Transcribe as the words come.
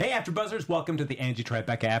Hey, After Buzzers, welcome to the Angie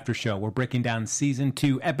Tribeca After Show. We're breaking down Season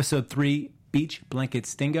 2, Episode 3, Beach Blanket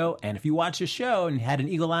Stingo. And if you watched the show and had an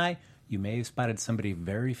eagle eye, you may have spotted somebody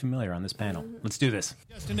very familiar on this panel. Let's do this.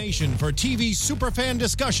 Destination for TV superfan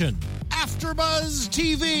discussion, AfterBuzz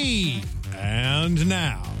TV. And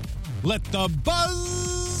now, let the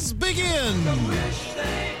buzz begin. Look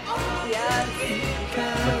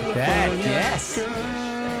at that, yes.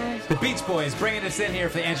 The Beach Boys bringing us in here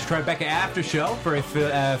for the Angie Tribeca After Show. Very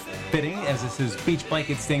fitting, as this is Beach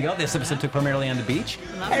Blanket Stingo. This episode took primarily on the beach.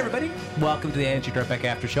 Hey, everybody. Welcome to the Angie Tribeca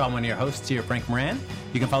After Show. I'm one of your hosts here, Frank Moran.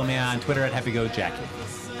 You can follow me on Twitter at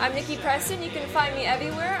HappyGoJackie. I'm Nikki Preston. You can find me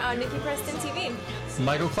everywhere on Nikki Preston TV.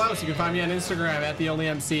 Michael Klaus. You can find me on Instagram at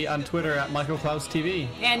TheOnlyMC, on Twitter at Michael Klaus TV.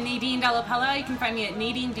 And Nadine Dallapella. You can find me at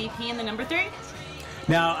Nadine DP and the number 3.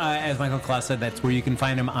 Now, as Michael Klaus said, that's where you can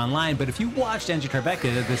find him online. But if you watched Angie Tribeca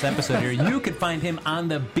this episode here, you could find him on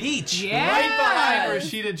the beach. Yeah. Right behind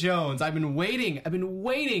Rashida Jones. I've been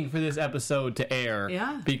waiting for this episode to air.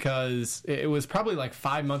 Yeah. Because it was probably like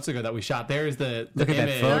 5 months ago that we shot. There's the Look at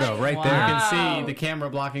image. that photo right Wow. there. You can see the camera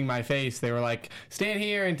blocking my face. They were like, stand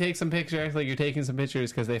here and take some pictures. Act like you're taking some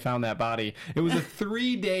pictures because they found that body. It was a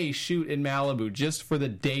 3-day shoot in Malibu just for the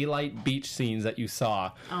daylight beach scenes that you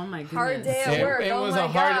saw. Oh my goodness. Hard day at work. It Oh was my a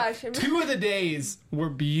hard. gosh. 2 of the days were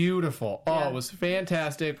beautiful. Oh, Yeah. it was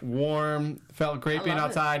fantastic, warm. Felt great being love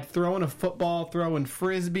it. outside, throwing a football, throwing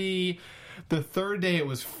frisbee. The 3rd day, it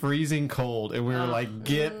was freezing cold, and we were like,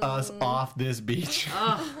 "Get us off this beach."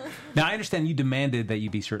 Now, I understand you demanded that you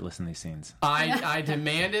be shirtless in these scenes. I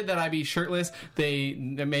demanded that I be shirtless. They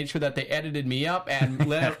made sure that they edited me up and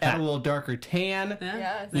add a little darker tan.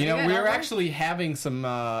 Yes. You know, There you we go. were actually having some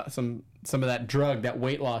of that drug, that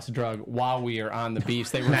weight loss drug, while we are on the beach.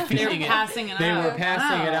 They were feeding it. passing it They out. were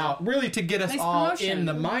passing it Wow. out, really to get us Nice all promotion. in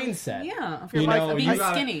the mindset. Yeah. If You you're know, being you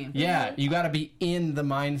gotta- skinny. Yeah, you got to be in the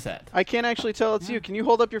mindset. I can't actually tell it's you. Can you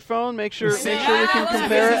hold up your phone? Make sure we can Yeah, compare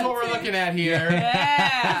This is it. what we're looking at here.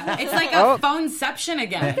 Yeah. It's like a Oh. phoneception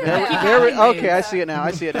again. Okay, I see it now.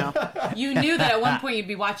 You knew that at one point you'd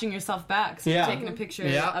be watching yourself back. So Yeah. you're taking a picture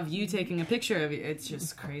Yeah. of you taking a picture of you. It's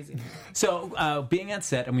just crazy. So, being on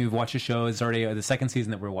set, and we've watched the show, it's already the second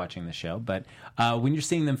season that we're watching the show, but when you're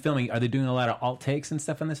seeing them filming, are they doing a lot of alt takes and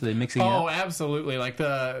stuff on this? Are they mixing it Oh, up? absolutely. Like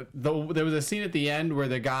there was a scene at the end where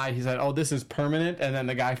the guy, he said, "Oh, this is permanent," and then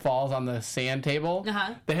the guy falls on the sand table.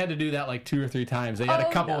 Uh-huh. They had to do that like 2 or 3 times. They had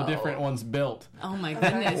a couple of different ones built. Oh my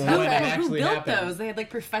goodness. When Who it actually built happened. those? They had like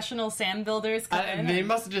professional sand builders come in. They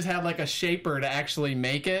must have just had like a shaper to actually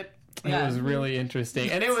make it. Yeah. It was really interesting,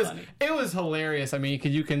 and funny. it was hilarious. I mean,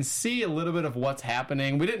 because you can see a little bit of what's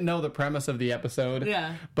happening. We didn't know the premise of the episode,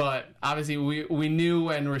 Yeah. but obviously we knew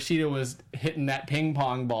when Rashida was hitting that ping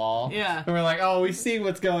pong ball. Yeah. and we're like, oh, we see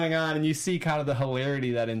what's going on, and you see kind of the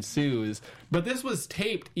hilarity that ensues. But this was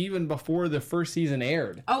taped even before the first season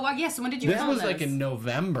aired. Oh, well, yes. When did you This film was this? like in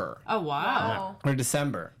November Oh, wow. or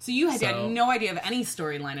December. So you had So- no idea of any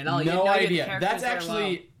storyline at all. You No had idea. the characters That's very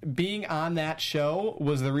actually being on that show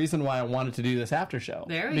was the reason why I wanted to do this after show.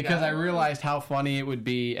 There we because go. I realized how funny it would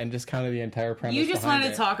be and just kind of the entire well. premise. You just behind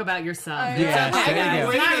wanted to it. talk about yourself. Yeah, It's okay, there you guys. go.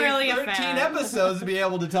 It's not Waiting really a 13 fan. episodes to be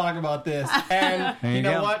able to talk about this. And There you you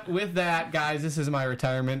know go. what? With that, guys, this is my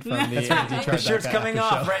retirement from the The shirt's coming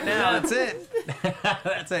off right. right now. That's it.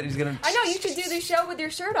 That's it. He's gonna. I know, you should do the show with your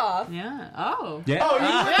shirt off. Yeah. Oh. Yeah. Oh,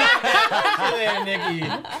 you were there,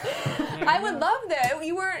 Nikki. I would love that.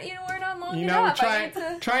 You weren't on long You know, we're enough. I need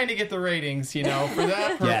to... trying to get the ratings, you know, for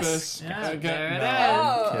that purpose. Yeah, Okay, there it no. is.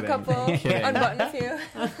 Oh, Kidding. a couple. Kidding. Unbutton a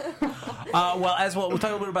few. Well, as well, we'll talk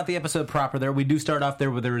a little bit about the episode proper. There, we do start off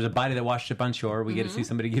there where there was a body that washed up on shore. We get to see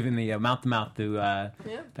somebody giving the mouth to mouth to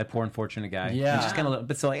that poor unfortunate guy. Yeah. And just kind of,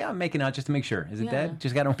 but still, like, I'm making out just to make sure. Is it Yeah. dead?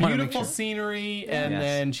 Just got to want to make Beautiful sure. scenery, and Yes.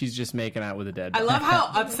 then she's just making out with a dead I body. love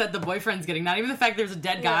how upset the boyfriend's getting. Not even the fact there's a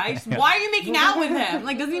dead guy. Just, why are you making out with him?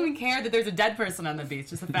 Like, doesn't even care that there's a dead person on the beach.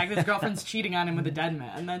 Just the fact that his girlfriend's cheating on him with a dead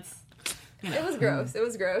man. That's... It was gross. It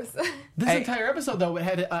was gross. This Hey. entire episode, though, it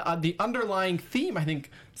had the underlying theme, I think,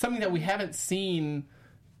 something that we haven't seen,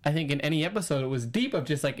 I think, in any episode. It was deep of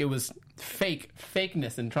just, like, it was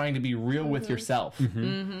fakeness and trying to be real with yourself.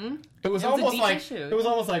 Mm-hmm. It was It was a almost deep like, issue. it was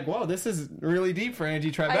almost like, whoa, this is really deep for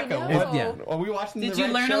Angie Tribeca. know. What- Yeah. Are we watching Did the you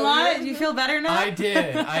right learn a show lot? here? Do you feel better now? I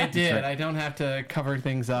did. right. I don't have to cover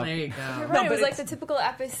things up. There you go. Right, No, it was but like the typical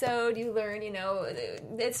episode you learn,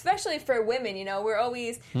 especially for women, we're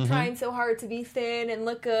always trying so hard to be thin and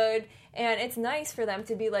look good. And it's nice for them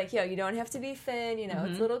to be like, yo, you don't have to be thin, you know, Mm-hmm.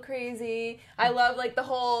 it's a little crazy. I love, like, the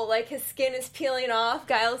whole, like, his skin is peeling off,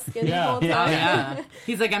 Giles' skin the Yeah. whole time. Yeah.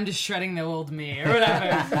 He's like, I'm just shredding the old me or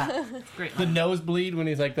whatever. It's great. The nosebleed when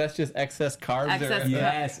he's like, that's just excess carbs. Excess or,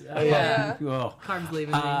 Yes. Yeah. Oh. Carbs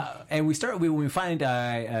leaving me. And when we find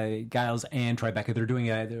Giles and Tribeca, they're doing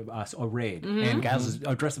a raid, Mm-hmm. and Giles is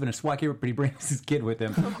dressed up in a SWAT gear, but he brings his kid with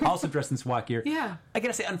him, also dressed in SWAT gear. Yeah. I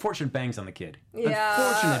gotta say, unfortunate bangs on the kid. Yeah.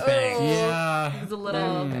 Unfortunate bangs. Ooh. Yeah. It's a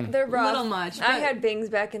little, They're rough. little much. I but- had bangs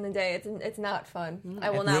back in the day. It's not fun. I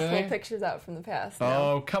will not Really? pull pictures out from the past. No.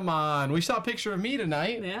 Oh, come on. We saw a picture of me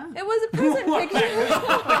tonight. Yeah. It was a prison picture.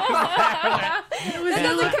 That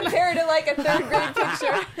doesn't compare to like a third grade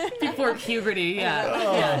picture. Before puberty,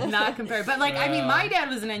 yeah, not compared. But like, I mean, my dad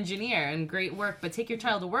was an engineer and great work. But take your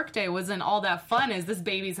child to work day wasn't all that fun as this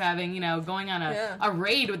baby's having, you know, going on a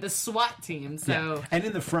raid with the SWAT team. So Yeah. And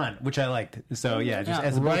in the front, which I liked. So yeah, just Yeah.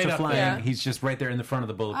 as the bullets Right are up flying, there. he's just right there in the front of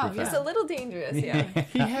the bulletproof Oh, vest. It's a little dangerous, yeah.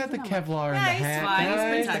 He had the Kevlar in the Yeah, he's hat. fine. He's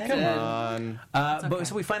guys. protected. Come on. But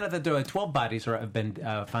so we find out that there are 12 bodies have been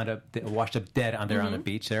found up, washed up dead on there on the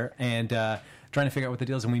beach there, and trying to figure out what the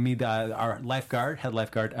deal is. And we meet our head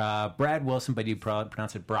lifeguard, Brad Wilson, but you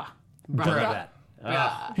pronounce it Bra. Bra. Sorry about that.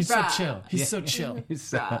 yeah. He's Bruh. so chill. He's so chill.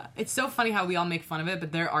 It's so funny how we all make fun of it,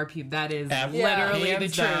 but there are people that is Yeah. literally the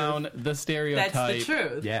Hands truth. down, the stereotype. That's the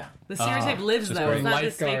truth. Yeah. The stereotype lives just though. great. It's not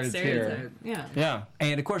this fake Lifeguards here. stereotype. Yeah. Yeah.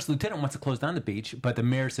 And of course, Lieutenant wants to close down the beach, but the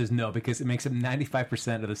mayor says no because it makes up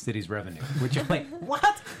 95% of the city's revenue. Which you're like,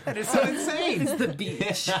 what? That is so insane. It's the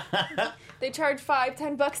beach. They charge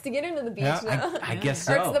 $5-10 to get into the beach Yeah, now. I guess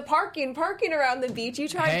Or it's so. the parking around the beach. You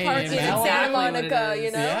tried Hey, parking in Malibu. Santa Exactly what it Monica, is.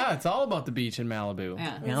 you know? Yeah, it's all about the beach in Malibu.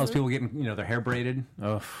 Yeah. You know, those people getting, their hair braided.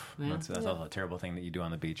 Oh, that's also a terrible thing that you do on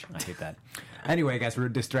the beach. I hate that. Anyway, guys, we're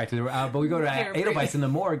distracted. But we go to Hair Edelweiss braided. in the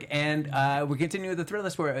morgue, and we continue with the thriller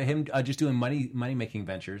for him just doing money-making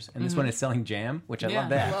ventures. And this one is selling jam, which I Yeah. love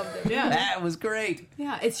that. Loved it. Yeah. That was great.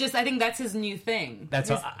 Yeah. It's just, I think that's his new thing. That's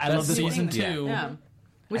what I love this season one. Yeah. 2. Yeah.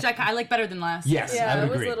 Which I like better than last. Yes, I Yeah, would it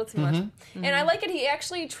was agree. a little too much. And I like it. He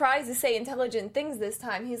actually tries to say intelligent things this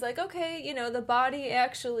time. He's like, okay, the body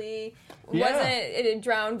actually wasn't a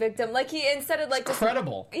drowned victim. Like he instead of like just,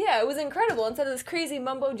 Incredible. yeah, it was incredible. Instead of this crazy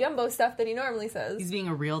mumbo jumbo stuff that he normally says. He's being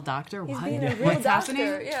a real doctor. He's What? being a real What's doctor.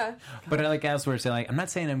 happening? Yeah. But I like Ellsworth saying, like, I'm not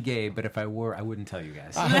saying I'm gay, but if I were, I wouldn't tell you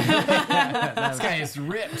guys. This guy is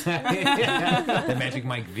ripped. The Magic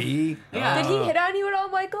Mike V. Yeah. Did he hit on you at all,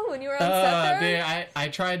 Michael, when you were on set there? I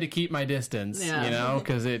tried to keep my distance, Yeah.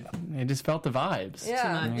 because it just felt the vibes.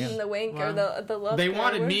 Yeah, much. and the wink or Wow. the love. They or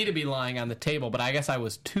wanted whatever. me to be lying on the table, but I guess I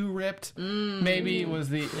was too ripped. Maybe was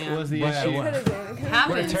the Well, issue. Could've been. What a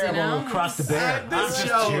Happens, terrible you know? cross the bear.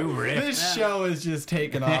 This show is just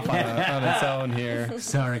taking off on its own here.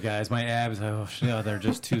 Sorry, guys, my abs, they're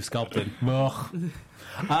just too sculpted. Ugh.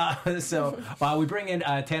 So we bring in,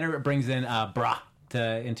 Tanner brings in Bra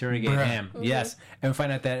to interrogate Bruh. him. Yes. And we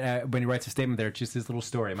find out that when he writes a statement there, it's just his little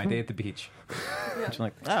story, my day at the beach. Which I'm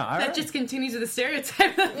like, oh, all right. That just continues with the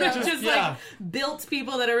stereotype that just like built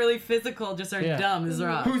people that are really physical just are Yeah. dumb as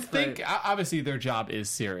rocks. Who think obviously their job is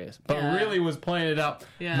serious, but Yeah. really was playing it up.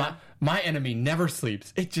 Yeah. My enemy never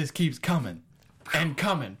sleeps; it just keeps coming and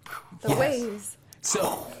coming. The waves.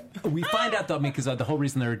 So we find out though, because the whole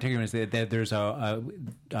reason they're taking is that there's a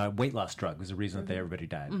weight loss drug is the reason that everybody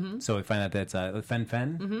died. So we find out that's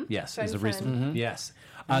fen. Yes, is the reason. Yes.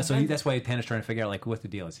 So that's why Tanner's trying to figure out like what the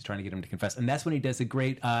deal is. He's trying to get him to confess, and that's when he does a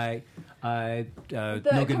great The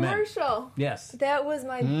No Good Men. commercial. Yes. That was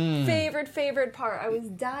my favorite part. I was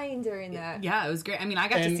dying during that. Yeah, it was great. I mean, I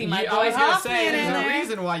got to see my I boy was gonna Hoffman say, in there's a there.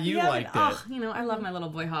 reason why you Yeah, liked but, it. I love my little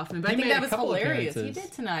boy Hoffman, but He I think made that a was couple hilarious. He appearances.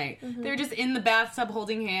 did tonight. They were just in the bathtub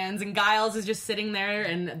holding hands, and Giles is just sitting there,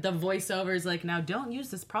 and the voiceover is like, now don't use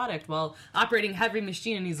this product while operating heavy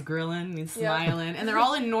machine, and he's grilling, and he's Yeah. smiling, and they're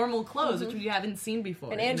all in normal clothes, which we haven't seen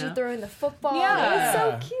before. And Angie you know? throwing the football. Yeah.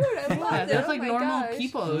 It was so cute. I loved Yeah, it. they look Oh like my normal gosh.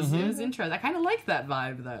 people. It was interesting. I kind of liked that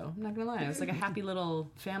vibe, though. I'm not gonna lie. It was like a happy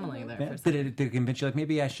little family there. Yeah. For a Did it convince you like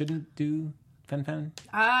maybe I shouldn't do fen?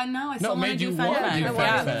 No, I still want to made do you Fun wanna Fun. do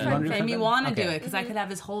Yeah, Fun Fun. made me want to do Okay. it because I could have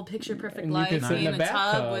this whole picture perfect And you life, could sit me in in the a tub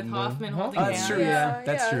bathtub with and- Hoffman holding Oh, hands. that's true. Yeah,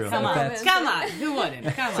 that's true. Come on, That's- come on. Who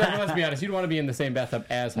wouldn't? Come So on. let's be honest, you'd want to be in the same bathtub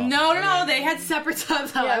as Hoffman. No, they had separate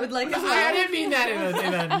tubs. How I would like. I didn't mean that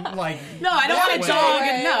in a like. No, I don't want a way. dog.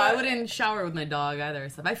 Right, No, I right. wouldn't shower with my dog either.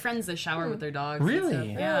 So I have friends that shower with their dogs. and Really? stuff.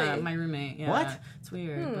 Yeah, Really? my roommate. Yeah. What? It's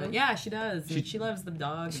weird, but yeah, she does. She loves the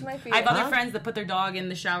dog. She might be- I have other Huh? friends that put their dog in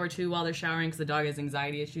the shower too while they're showering because the dog has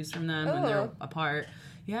anxiety issues from them when they're Oh. apart.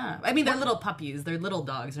 Yeah, I mean they're little puppies. They're little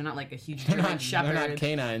dogs. They're not like a huge German Shepherd. They're not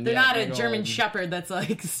canine. They're Yeah, not a they're German old. Shepherd that's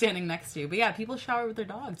like standing next to you. But yeah, people shower with their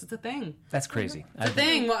dogs. It's a thing. That's crazy. It's a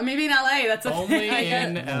thing. Well, maybe in LA, that's a Only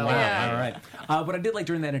thing. in Wow. LA. Yeah. All right. What I did like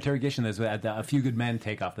during that interrogation is a few good men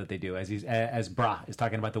takeoff that they do as Bra is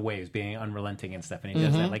talking about the waves being unrelenting and stuff, and he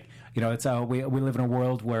does that like it's we live in a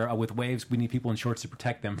world where with waves we need people in shorts to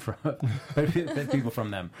protect them from people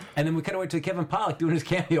from them, and then we cut away to Kevin Pollak doing his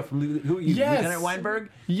cameo from Lieutenant Weinberg.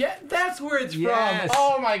 Yeah, that's where it's Yes. from.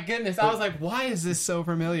 Oh my goodness! I was like, why is this so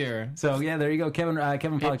familiar? So yeah, there you go, Kevin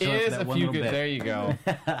Pollak. It showing up for is that a one few little good. bit. There you go.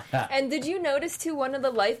 And did you notice too? One of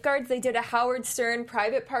the lifeguards, they did a Howard Stern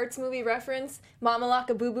Private Parts movie reference, Mama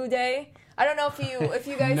Laka Boo Boo Day. I don't know if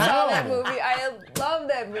you guys saw that movie. I love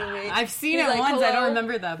that movie. I've seen He's it like, once. I don't "Hello,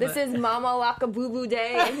 remember that. This But is Mama Laka Boo Boo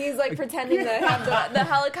Day, and he's like pretending to have the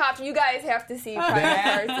helicopter. You guys have to see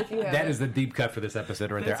Private Parts if you haven't. That is the deep cut for this episode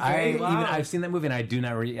right there. That's great. Wow. I've seen that movie and I do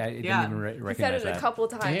not didn't even He said recognize it that. a couple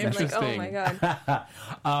times. I'm like, oh my Interesting.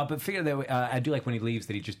 god. But figure that I do like when he leaves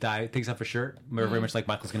that he just takes off his shirt, very much like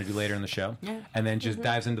Michael's going to do later in the show, and then just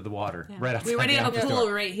dives into the water right outside. we already the have a office pool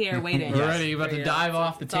door. right here waiting. We're ready. About for to you. dive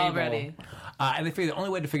off the It's table. all ready. And they figure the only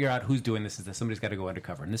way to figure out who's doing this is that somebody's got to go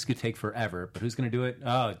undercover, and this could take forever. But who's going to do it?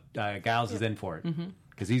 Oh, Giles is in for it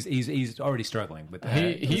because he's already struggling with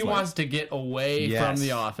that. He wants to get away Yes. from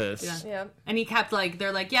the office. Yeah. Yeah. And he kept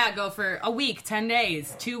they're like, yeah, go for a week, 10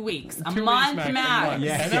 days, 2 weeks, a 2 weeks month max. max.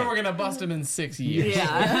 Yeah. And then we're gonna bust him in 6 years.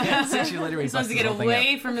 Yeah. 6 years later, He's supposed to busts get this whole thing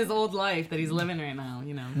away up. from his old life that he's living right now,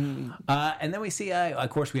 And then we see, of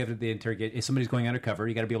course, we have the interrogate. If somebody's going undercover,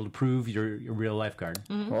 you got to be able to prove you're a real lifeguard.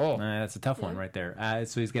 Oh. That's a tough one right there.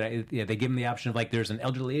 So he's got. They give him the option of there's an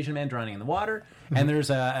elderly Asian man drowning in the water, and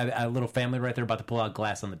there's a little family right there about to pull out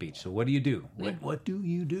glass on the beach. So what do you do? What do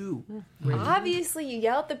you do? Obviously, you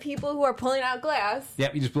yell at the people who are pulling out glass.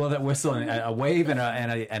 Yep, you just blow that whistle and a wave and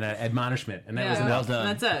an admonishment, and that was enough.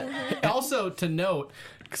 That's it. Also to note,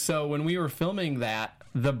 so when we were filming that,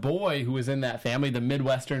 the boy who was in that family, the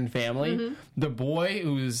Midwestern family, the boy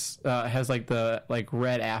who's has the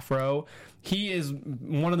red afro, he is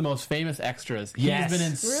one of the most famous extras. Yes. He's been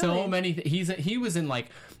in so Really? many. He was in like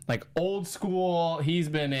Old School. He's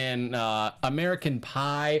been in American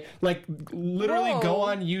Pie. Literally, Whoa. go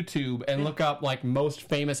on YouTube and look up most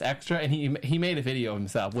famous extra, and he made a video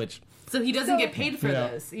himself, which. So he doesn't get paid for Yeah.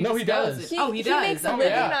 this. No, he just does. it. Oh, he does. makes a Okay.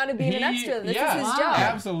 living out of being an extra. This is his job.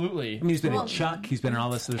 Absolutely. I mean, he's been in Chuck. He's been in all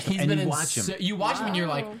this other stuff. He's and been you in watch him. You watch him and you're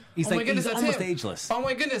like, He's oh my like- goodness, he's that's almost him. ageless. Oh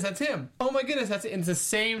my goodness, that's him. Oh my goodness, that's it. It's the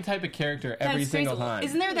same type of character every That's single crazy. time.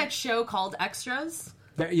 Isn't there that show called Extras?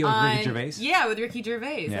 Ricky Gervais. Yeah, with Ricky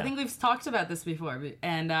Gervais. Yeah. I think we've talked about this before.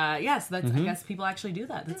 And yes, that's I guess people actually do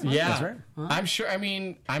that. That's Yeah, That's right. I'm sure. I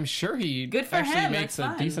mean, I'm sure he Good for actually him, makes that's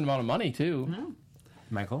a fine. decent amount of money too.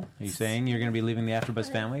 Michael, are you saying you're going to be leaving the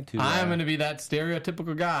AfterBuzz family to? I'm going to be that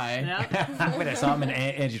stereotypical guy. Yeah. Wait, I saw him in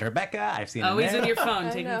Angie Tribeca. I've seen him Always there. with your phone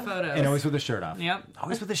taking know. photos. And always with his shirt off. Yep.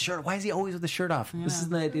 Always with his shirt. Why is he always with his shirt off? This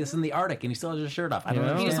is in the Arctic, and he still has his shirt off. I don't You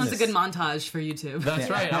know? He just understand wants a good this. montage for YouTube. That's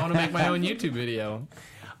right. I want to make my own YouTube video.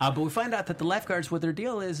 But we find out that the lifeguards, what their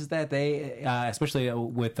deal is that they, especially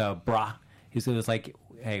with Bra, he's like,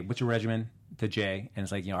 hey, what's your regimen? To Jay, and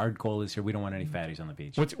it's like, our goal is here. We don't want any fatties on the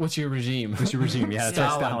beach. What's your regime? What's your regime? Yeah, that's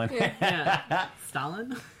right, Stalin. Yeah.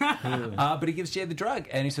 Stalin? But he gives Jay the drug,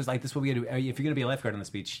 and he says, this is what we got to do. If you're going to be a lifeguard on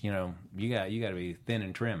this beach, you got to be thin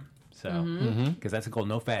and trim. So, because that's a goal,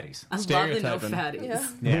 no fatties. I love the no Stereotyping.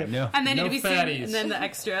 fatties. Yeah. Yeah, no. And then No to be seen, fatties. and then the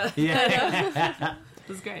extra. Yeah. It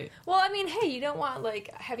was great. Well, I mean, hey, you don't want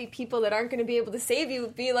heavy people that aren't going to be able to save you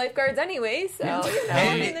be lifeguards anyway. So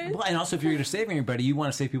I mean, there's- And also, if you're going to save anybody, you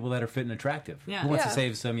want to save people that are fit and attractive. Yeah. Who wants to Yeah.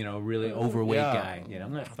 save some, really overweight Yeah.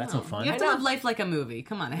 guy? That's no fun. You have to I know. live life like a movie.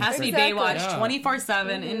 Come on. It has to be Exactly. Baywatch Yeah.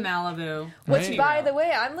 24/7 in Malibu. which, Right. by the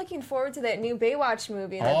way, I'm looking forward to that new Baywatch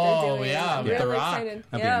movie that Oh, they're doing. yeah, I'm with The really Rock. excited.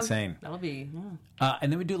 That'd yeah. be insane. That'll be, yeah.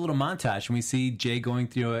 And then we do a little montage, and we see Jay going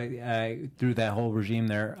through that whole regimen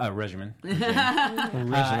there, regimen,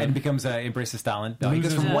 and becomes embraces Stalin. No, he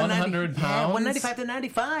goes Loses from 100 pounds? 195 to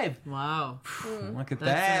 95. Wow. Look at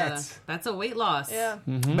that. That's a weight loss. Yeah.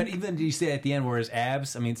 But even you see at the end where his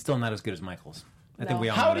abs, still not as good as Michael's. I think No. we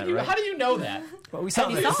all How know do that, you right? how do you know that? Well, we saw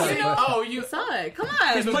You that. saw it. Oh, you You saw it. Come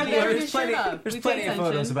on. There's plenty, Wear there's your plenty, shirt up. there's We plenty pay of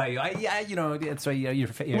photos attention. about you. That's why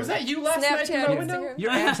you're was that you last night through Snapchat, my window? Instagram.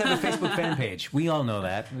 Your abs have a Facebook fan page. We all know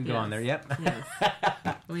that. We go on there. Yep.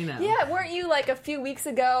 We know. Yeah, weren't you a few weeks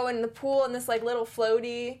ago in the pool in this little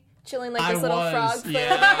floaty? chilling like I this little was, frog foot.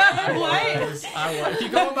 yeah, I was. If you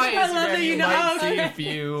go on my love that Instagram, you you know. might see a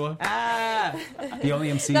few. The only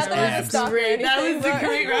MC's Not that I was a abs. stalker or anything, That was but- a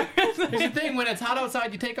great reference. Here's the thing: when it's hot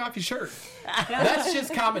outside, you take off your shirt. That's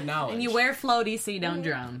just common knowledge. And you wear floaties so you don't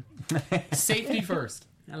drown. Safety first.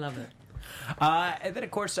 I love it. And then,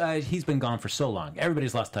 of course, he's been gone for so long.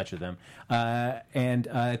 Everybody's lost touch with him. And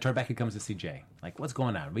Tribeca comes to see Jay. Like, what's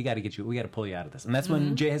going on? We got to get you. We got to pull you out of this. And that's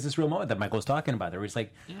when Jay has this real moment that Michael was talking about. Where he's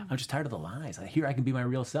like, I'm just tired of the lies. Here I can be my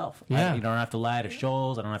real self. Yeah. You don't have to lie to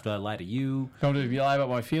Scholes. I don't have to lie to you. Don't lie about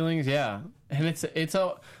my feelings. Yeah, and it's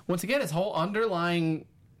a once again, it's a whole underlying,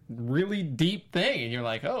 really deep thing, and you're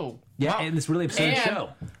like, oh. Yeah, wow. and this really absurd And show.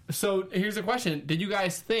 So here's the question: did you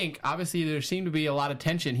guys think? Obviously, there seemed to be a lot of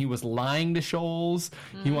tension. He was lying to Scholes.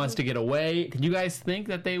 He wants to get away. Did you guys think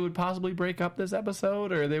that they would possibly break up this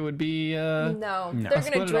episode, or they would be? No, they're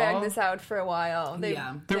Split gonna it drag all? this out for a while.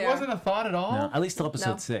 Yeah. There wasn't a thought at all. No, at least till episode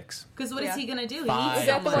No. 6. Because what is Yeah. he going to do? He Five, needs Is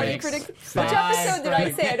that the one you Six. predicted? Which Five. episode did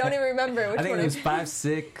I say? I don't even remember. Which I think one? it was 5,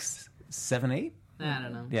 6, 7, 8. I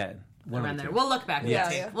don't know. Yeah. One Around of the there. two. We'll look back. Yeah.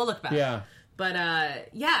 Yeah. We'll look back. Yeah. But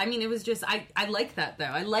yeah, I mean, it was just I like that though.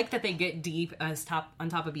 I like that they get deep on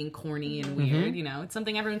top of being corny and weird. You know, it's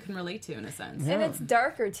something everyone can relate to in a sense. And it's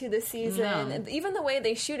darker too this season. Yeah. And even the way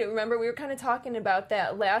they shoot it. Remember, we were kind of talking about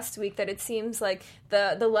that last week. That it seems like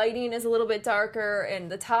the lighting is a little bit darker,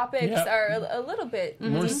 and the topics Yep. are a little bit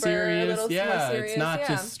More deeper, serious, a little yeah. more serious. It's not yeah.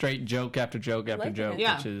 just straight joke after joke after Liking joke, it.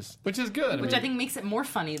 Yeah. which is good. Which I think makes it more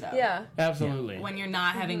funny though. Yeah. absolutely. When you're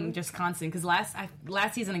not having just constant, because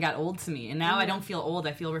last season it got old to me, and now I don't feel old.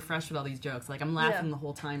 I feel refreshed with all these jokes. Like I'm laughing Yeah. the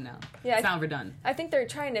whole time now. Yeah, It's not overdone. I think they're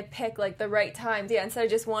trying to pick like the right times. Yeah, instead of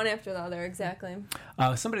just one after the other. Exactly.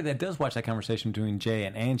 Somebody that does watch that conversation between Jay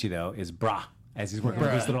and Angie, though, is Bra, as he's working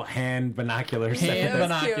with his little hand binoculars. Hand That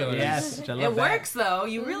was cute. binoculars. Yes, which I love It that. works though.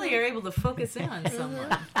 You really are able to focus in on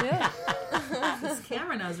someone. Yeah. This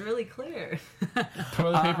camera now is really clear.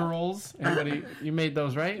 Toilet paper rolls. Everybody, you made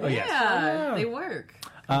those, right? Oh yes. Yeah, they work.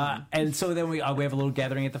 And so then we have a little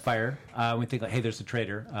gathering at the fire. We think like, hey, there's a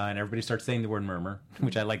traitor, and everybody starts saying the word murmur,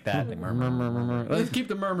 which I like that. Like, murmur. Let's keep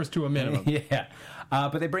the murmurs to a minimum. Yeah,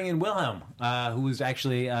 but they bring in Wilhelm, who was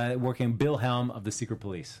actually working Bill Helm of the Secret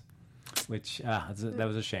Police, which that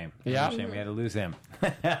was a shame. That was Yeah. a shame. We had to lose him. He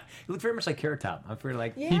looked very much like Carrot Top. I'm pretty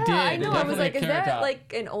like, Yeah, did. I know. I was Definitely like, is Carrot that Top.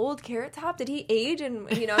 like an old Carrot Top? Did he age? And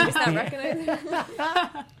I'm just not recognizing him.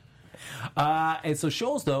 And so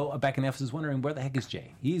Scholes, though, back in the office, is wondering where the heck is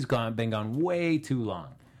Jay? He's been gone way too long.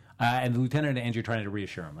 And the lieutenant and Angie are trying to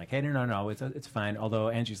reassure him, like, hey, no, it's fine. Although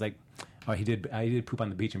Angie's like, oh, he did poop on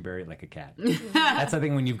the beach and bury it like a cat. That's the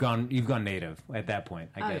thing when you've gone native at that point,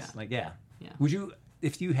 I guess. yeah. Like, yeah. Yeah. Would you,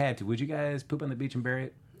 if you had to, would you guys poop on the beach and bury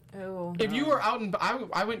it? Oh. If you were out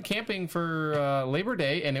I went camping for Labor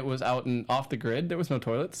Day, and it was out and off the grid. There was no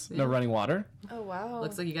toilets, no running water. Oh wow.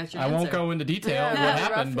 Looks like you got your I answer. won't go into detail Yeah, of yeah, what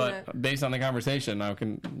happened, roughing but based on the conversation,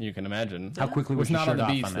 you can imagine How quickly It was was you not on shut the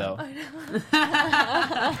off beach on though.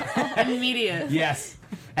 that? Immediate. Yes.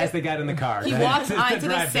 As they got in the car. He walks onto the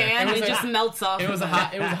drive there. sand and It was it just a- melts off. It was a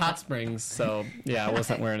hot springs, so yeah, I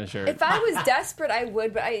wasn't wearing a shirt. If I was desperate, I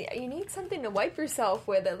would, but you need something to wipe yourself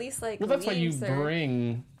with, at least like Well, that's why you leaves or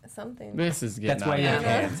bring. something. This is getting That's why out you of have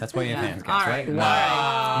hand. hands. That's why you have hands, All guys, right.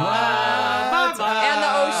 right? And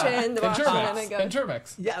the ocean, the And ocean, Germex. And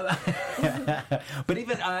Germex. Yeah, but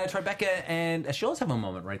even Tribeca and Scholes have a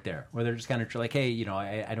moment right there where they're just kind of like, hey,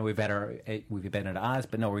 I know we've been at odds,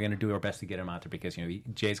 but no, we're going to do our best to get him out there because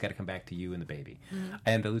Jay's got to come back to you and the baby.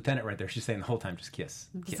 And the lieutenant right there, she's saying the whole time, just kiss.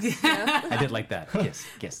 I did like that.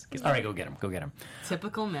 Kiss. All right, go get him.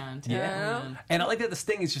 Typical man. Yeah. And I like that the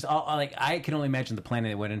sting is just all like I can only imagine the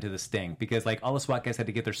planning that went into the sting because like all the SWAT guys had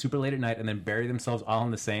to get there super late at night and then bury themselves all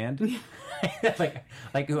in the sand. like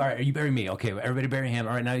all right, you bury me, okay? Everybody bury him.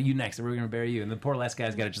 All right, now you next. We're gonna bury you. And the poor last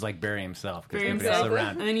guy's got to just like bury himself because Bury nobody else himself.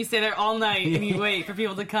 around. And then you stay there all night and you wait for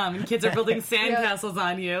people to come and kids are building sandcastles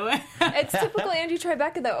on you. It's typical Angie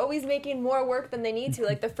Tribeca, though, always making more work than they need to.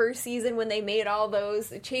 Like the first season when they made all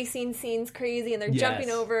those chasing scenes crazy and they're jumping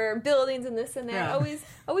over buildings and this and that. Yeah.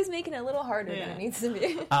 Always making it a little harder than it needs to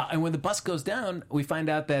be. And when the bus goes down, we find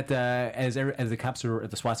out that as the cops are,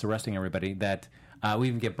 the SWAT's arresting everybody, that we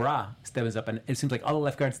even get Bra steps up, and it seems like all the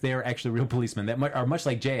lifeguards there are actually real policemen that are much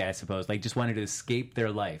like Jay, I suppose, like just wanted to escape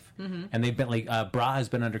their life. And they've been like Bra has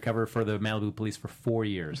been undercover for the Malibu police for 4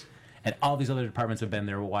 years, and all these other departments have been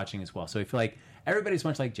there watching as well. So I feel like everybody's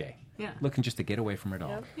much like Jay, looking just to get away from it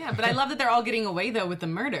all. Yeah, but I love that they're all getting away though with the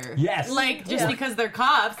murder. Yes. Like just because they're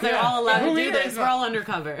cops, they're all allowed to Who do is this. that? We're all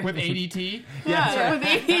undercover. With ADT. Yeah, with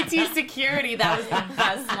AT security, that was the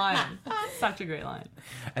best line. such a great line.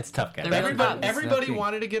 That's tough, guys. Everybody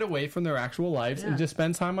wanted to get away from their actual lives and just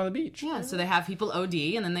spend time on the beach. Yeah, so they have people OD,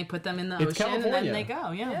 and then they put them in the It's ocean, California. and then they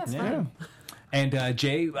go. Yeah, it's fun. And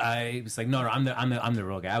Jay, was like, no, I'm the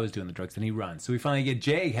real guy. I was doing the drugs, and he runs. So we finally get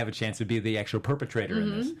Jay have a chance to be the actual perpetrator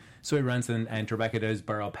in this. So he runs, and Rebecca does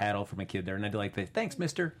borrow a paddle from a kid there, and I do like, thanks,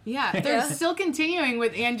 mister. Yeah, they're still continuing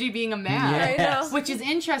with Angie being a man, Yes. which is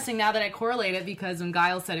interesting now that I correlate it, because when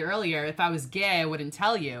Giles said earlier, if I was gay, I wouldn't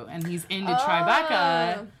tell you, and he's into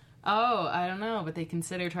Tribeca. Oh, I don't know, but they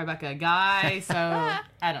consider Tribeca a guy, so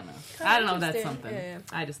I don't know. I don't know if that's something. Yeah.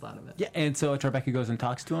 I just thought of it. Yeah, and so Tribeca goes and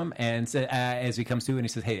talks to him, and as he comes to, and he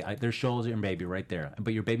says, "Hey, there's Shoals and baby right there,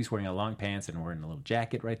 but your baby's wearing a long pants and wearing a little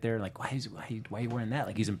jacket right there. Like, why are you wearing that?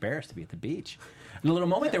 Like, he's embarrassed to be at the beach." And a little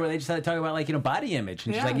moment there where they just started talking about, like, body image,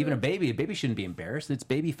 and she's like, even a baby shouldn't be embarrassed. It's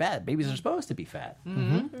baby fat. Babies are supposed to be fat.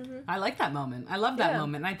 I like that moment. I love that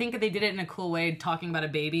moment. And I think they did it in a cool way, talking about a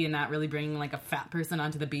baby and not really bringing like a fat person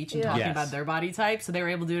onto the beach and talking about their body type. So they were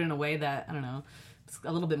able to do it in a way that, I don't know, it's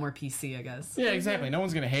a little bit more PC, I guess. Yeah, exactly. No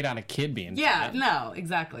one's going to hate on a kid being Yeah, fat. no,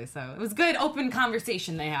 exactly. So it was good, open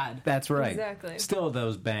conversation they had. That's right. Exactly. Still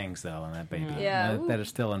those bangs though on that baby. Yeah. That is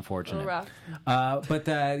still unfortunate. Rough.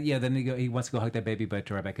 Then he wants to go hug that baby, but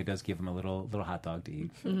Rebecca does give him a little hot dog to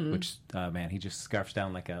eat, which man, he just scarfs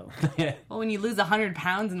down like a. Well, when you lose 100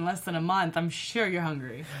 pounds in less than a month, I'm sure you're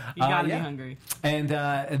hungry. You gotta be hungry. And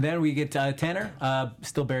then we get Tanner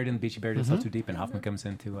still buried in the beach. He buried himself too deep, and Hoffman comes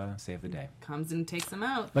in to save the day. Comes and takes him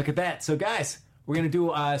out. Look at that. So guys, we're gonna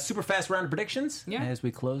do a super fast round of predictions as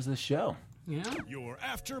we close this show. Yeah. Your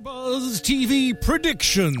AfterBuzz TV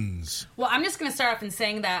predictions. Well, I'm just going to start off in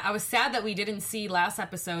saying that I was sad that we didn't see last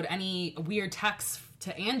episode any weird texts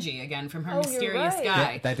to Angie again from her mysterious right.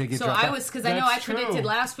 guy. Yeah, that did get so dropped I off. was, because I know I That's predicted true.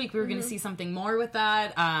 last week we were going to see something more with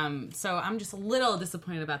that. So I'm just a little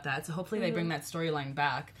disappointed about that. So hopefully they bring that storyline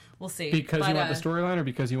back. We'll see. Because you want the storyline or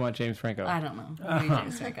because you want James Franco? I don't know. Maybe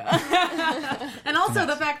James Franco. And also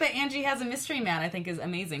the fact that Angie has a mystery man, I think, is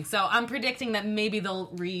amazing. So I'm predicting that maybe they'll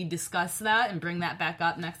rediscuss that and bring that back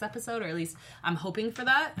up next episode, or at least I'm hoping for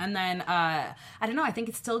that. And then I don't know. I think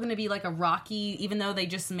it's still going to be like a rocky, even though they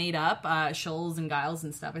just made up Shoals and Giles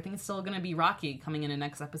and stuff. I think it's still going to be rocky coming in the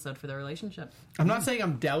next episode for their relationship. I'm not saying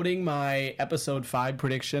I'm doubting my episode 5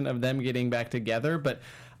 prediction of them getting back together, but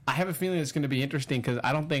I have a feeling it's going to be interesting because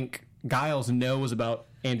I don't think Giles knows about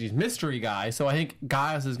Angie's mystery guy, so I think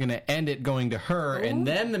Giles is going to end it going to her, and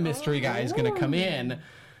then the mystery guy is going to come in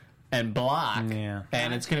and block,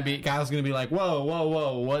 and it's going to be Giles going to be like,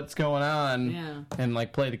 whoa, what's going on, and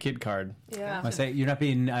like play the kid card. Yeah. I say you're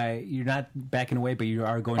not backing away, but you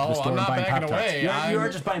are going to the store I'm and not buying backing Pop-Tarts. away. You are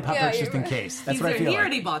just buying Pop-Tarts just in right. case. That's what I feel He like.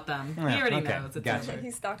 already bought them. He already knows. It's Gotcha.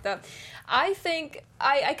 He's stocked up. I think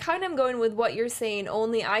I kind of am going with what you're saying,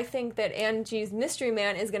 only I think that Angie's mystery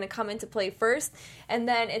man is going to come into play first, and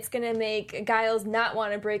then it's going to make Giles not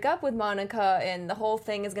want to break up with Monica, and the whole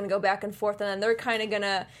thing is going to go back and forth, and then they're kind of going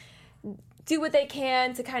to do what they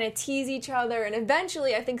can to kind of tease each other, and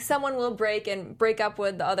eventually I think someone will break up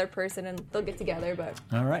with the other person, and they'll get together. But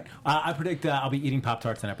All right. I predict I'll be eating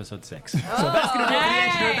Pop-Tarts in episode 6. So that's going to be the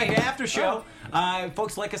Angie Rebecca After Show.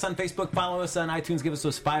 Folks, like us on Facebook, follow us on iTunes, give us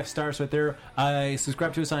those 5 stars right there.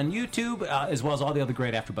 Subscribe to us on YouTube, as well as all the other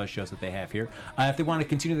great AfterBuzz shows that they have here. If they want to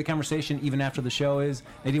continue the conversation even after the show is,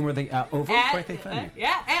 Nadine, where they over? Where they find you?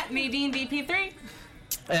 at Nadine VP3.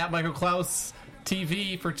 At Michael Klaus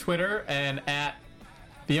TV for Twitter, and at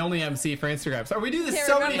The Only MC for Instagram. So we do this Can't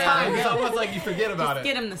so many remember. times, it's almost like you forget about it.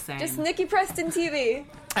 Get him the same. just Nikki Preston TV.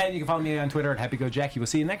 And you can follow me on Twitter at HappyGoJackie. We'll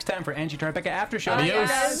see you next time for Angie Tribeca After Show.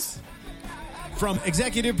 Adios. From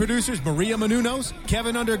executive producers Maria Menounos,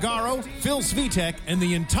 Kevin Undergaro, Phil Svitek, and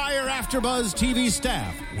the entire AfterBuzz TV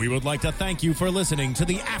staff, we would like to thank you for listening to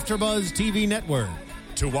the AfterBuzz TV network.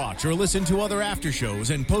 To watch or listen to other after shows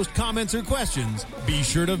and post comments or questions, be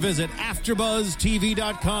sure to visit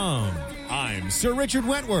AfterBuzzTV.com. I'm Sir Richard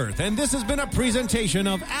Wentworth, and this has been a presentation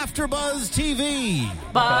of AfterBuzz TV.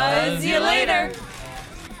 Buzz you later.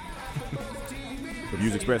 The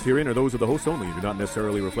views expressed herein are those of the hosts only and do not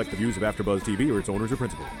necessarily reflect the views of AfterBuzz TV or its owners or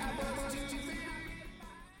principals.